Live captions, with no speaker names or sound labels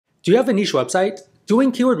Do you have a niche website?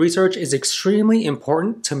 Doing keyword research is extremely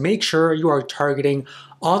important to make sure you are targeting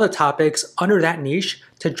all the topics under that niche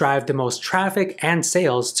to drive the most traffic and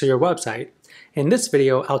sales to your website. In this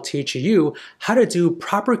video, I'll teach you how to do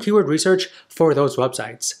proper keyword research for those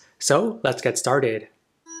websites. So let's get started.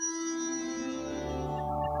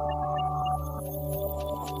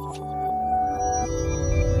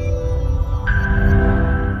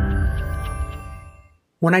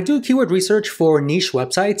 When I do keyword research for niche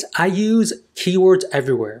websites, I use Keywords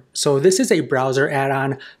Everywhere. So this is a browser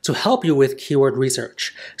add-on to help you with keyword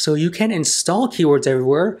research. So you can install Keywords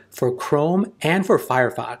Everywhere for Chrome and for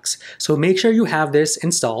Firefox. So make sure you have this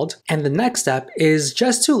installed. And the next step is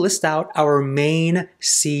just to list out our main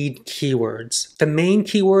seed keywords, the main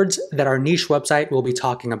keywords that our niche website will be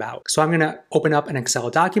talking about. So I'm going to open up an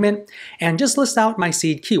Excel document and just list out my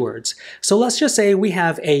seed keywords. So let's just say we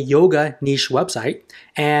have a yoga niche website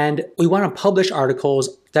and we want to publish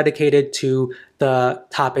articles dedicated to the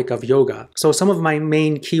topic of yoga. So some of my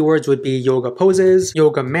main keywords would be yoga poses,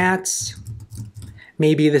 yoga mats.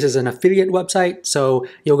 Maybe this is an affiliate website, so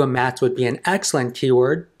yoga mats would be an excellent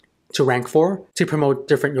keyword to rank for, to promote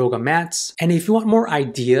different yoga mats. And if you want more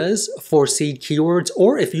ideas for seed keywords,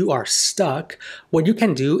 or if you are stuck, what you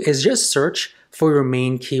can do is just search for your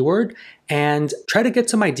main keyword and try to get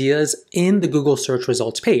some ideas in the Google search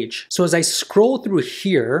results page. So as I scroll through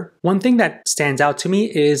here, one thing that stands out to me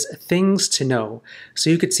is things to know. So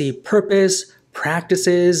you could see purpose,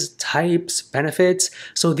 practices, types, benefits.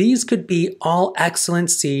 So these could be all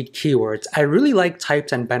excellent seed keywords. I really like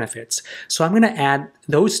types and benefits. So I'm gonna add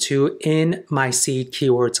those two in my seed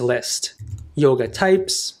keywords list. Yoga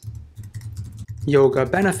types, yoga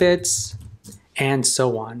benefits, and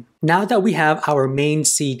so on. Now that we have our main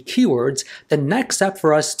seed keywords, the next step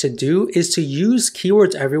for us to do is to use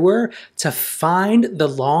Keywords Everywhere to find the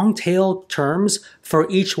long tail terms for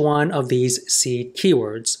each one of these seed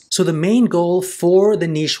keywords. So the main goal for the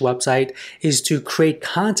niche website is to create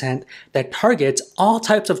content that targets all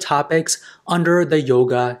types of topics under the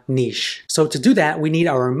yoga niche. So to do that, we need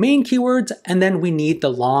our main keywords and then we need the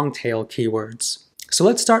long tail keywords. So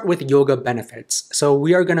let's start with yoga benefits. So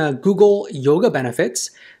we are gonna Google yoga benefits.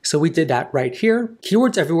 So we did that right here.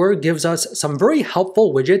 Keywords Everywhere gives us some very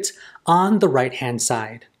helpful widgets on the right-hand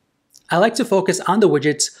side. I like to focus on the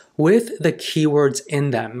widgets with the keywords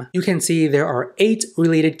in them. You can see there are 8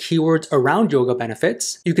 related keywords around yoga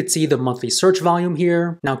benefits. You could see the monthly search volume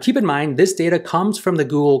here. Now keep in mind, this data comes from the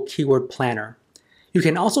Google Keyword Planner. You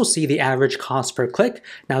can also see the average cost per click.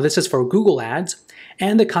 Now this is for Google Ads,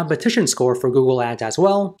 and the competition score for Google Ads as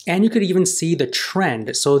well. And you could even see the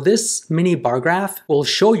trend. So this mini bar graph will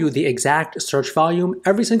show you the exact search volume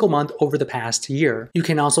every single month over the past year. You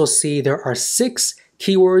can also see there are 6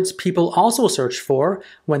 keywords people also search for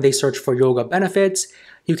when they search for yoga benefits.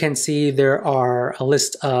 You can see there are a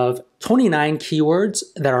list of 29 keywords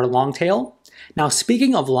that are long tail. Now,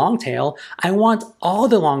 speaking of long tail, I want all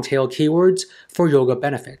the long tail keywords for yoga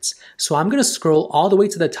benefits. So I'm going to scroll all the way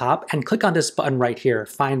to the top and click on this button right here,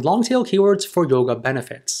 find long tail keywords for yoga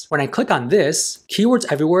benefits. When I click on this, Keywords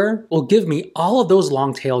Everywhere will give me all of those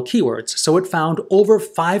long tail keywords. So it found over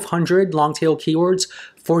 500 long tail keywords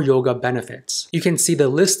for yoga benefits. You can see the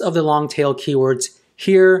list of the long tail keywords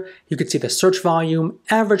here. You can see the search volume,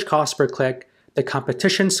 average cost per click, the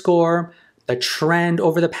competition score, the trend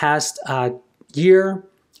over the past year,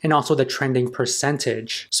 and also the trending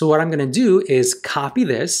percentage. So what I'm gonna do is copy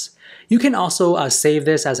this. You can also save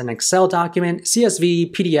this as an Excel document,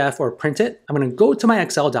 CSV, PDF, or print it. I'm gonna go to my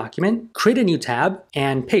Excel document, create a new tab,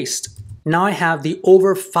 and paste. Now I have the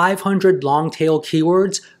over 500 long tail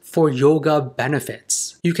keywords for yoga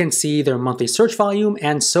benefits. You can see their monthly search volume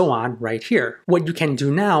and so on right here. What you can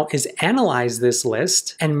do now is analyze this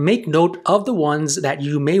list and make note of the ones that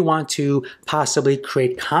you may want to possibly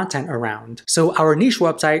create content around. So our niche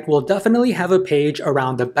website will definitely have a page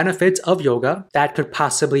around the benefits of yoga. That could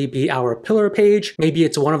possibly be our pillar page. Maybe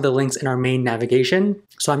it's one of the links in our main navigation.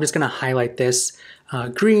 So I'm just gonna highlight this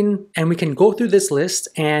green, and we can go through this list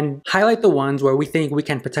and highlight the ones where we think we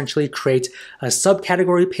can potentially create a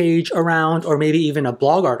subcategory page around, or maybe even a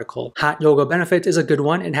blog article. Hot yoga benefits is a good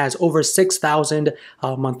one. It has over 6,000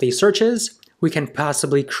 monthly searches. We can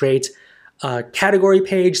possibly create a category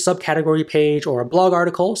page, subcategory page, or a blog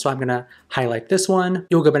article. So I'm gonna highlight this one.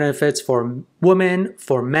 Yoga benefits for women,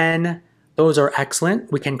 for men. Those are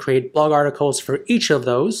excellent. We can create blog articles for each of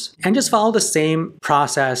those and just follow the same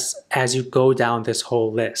process as you go down this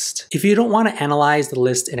whole list. If you don't want to analyze the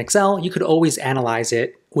list in Excel, you could always analyze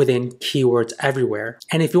it within Keywords Everywhere.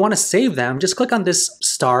 And if you want to save them, just click on this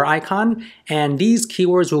star icon and these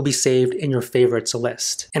keywords will be saved in your favorites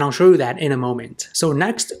list. And I'll show you that in a moment. So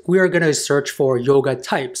next, we are going to search for yoga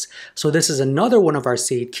types. So this is another one of our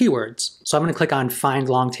seed keywords. So I'm going to click on Find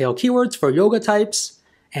Long Tail Keywords for yoga types.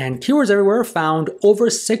 And Keywords Everywhere found over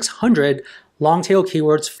 600 long tail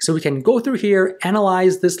keywords. So we can go through here,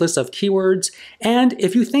 analyze this list of keywords, and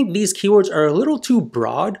if you think these keywords are a little too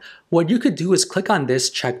broad, what you could do is click on this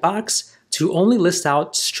checkbox to only list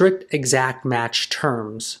out strict exact match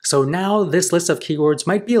terms. So now this list of keywords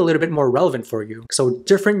might be a little bit more relevant for you. So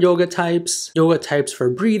different yoga types for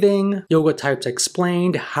breathing, yoga types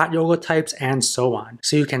explained, hot yoga types, and so on.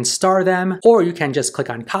 So you can star them, or you can just click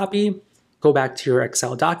on copy, go back to your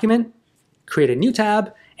Excel document, create a new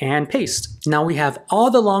tab, and paste. Now we have all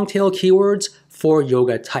the long tail keywords for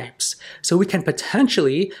yoga types. So we can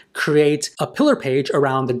potentially create a pillar page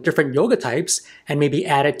around the different yoga types and maybe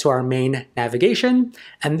add it to our main navigation.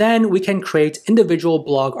 And then we can create individual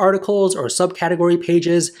blog articles or subcategory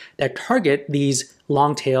pages that target these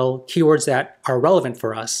long tail keywords that are relevant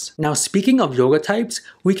for us. Now, speaking of yoga types,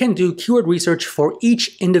 we can do keyword research for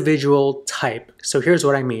each individual type. So here's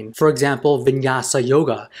what I mean. For example, Vinyasa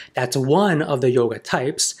yoga, that's one of the yoga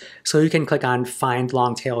types. So you can click on Find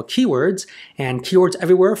Long Tail Keywords, and Keywords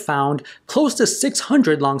Everywhere found close to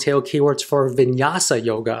 600 long tail keywords for Vinyasa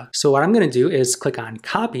yoga. So what I'm gonna do is click on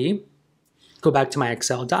Copy, go back to my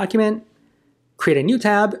Excel document, create a new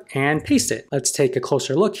tab, and paste it. Let's take a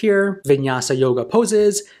closer look here. Vinyasa yoga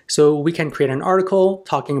poses. So we can create an article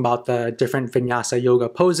talking about the different Vinyasa yoga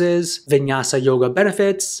poses, Vinyasa yoga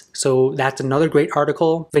benefits. So that's another great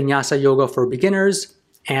article. Vinyasa yoga for beginners,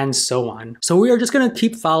 and so on. So we are just going to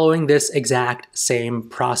keep following this exact same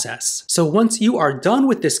process. So once you are done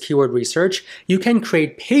with this keyword research, you can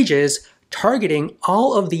create pages targeting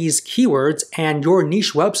all of these keywords, and your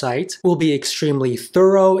niche website will be extremely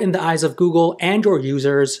thorough in the eyes of Google and your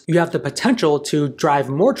users. You have the potential to drive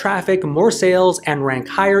more traffic, more sales, and rank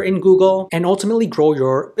higher in Google, and ultimately grow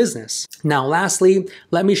your business. Now, lastly,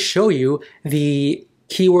 let me show you the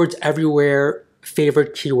Keywords Everywhere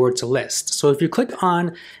favorite keywords list. So if you click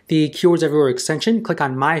on the Keywords Everywhere extension, click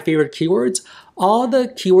on My Favorite Keywords, all the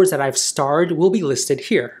keywords that I've starred will be listed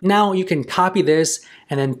here. Now you can copy this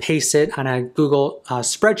and then paste it on a Google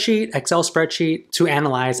spreadsheet, Excel spreadsheet to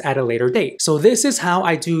analyze at a later date. So this is how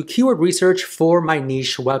I do keyword research for my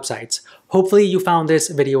niche websites. Hopefully you found this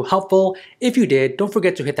video helpful. If you did, don't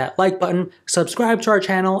forget to hit that like button, subscribe to our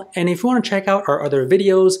channel, and if you want to check out our other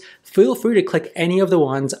videos, feel free to click any of the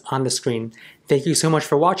ones on the screen. Thank you so much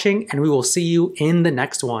for watching, and we will see you in the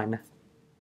next one.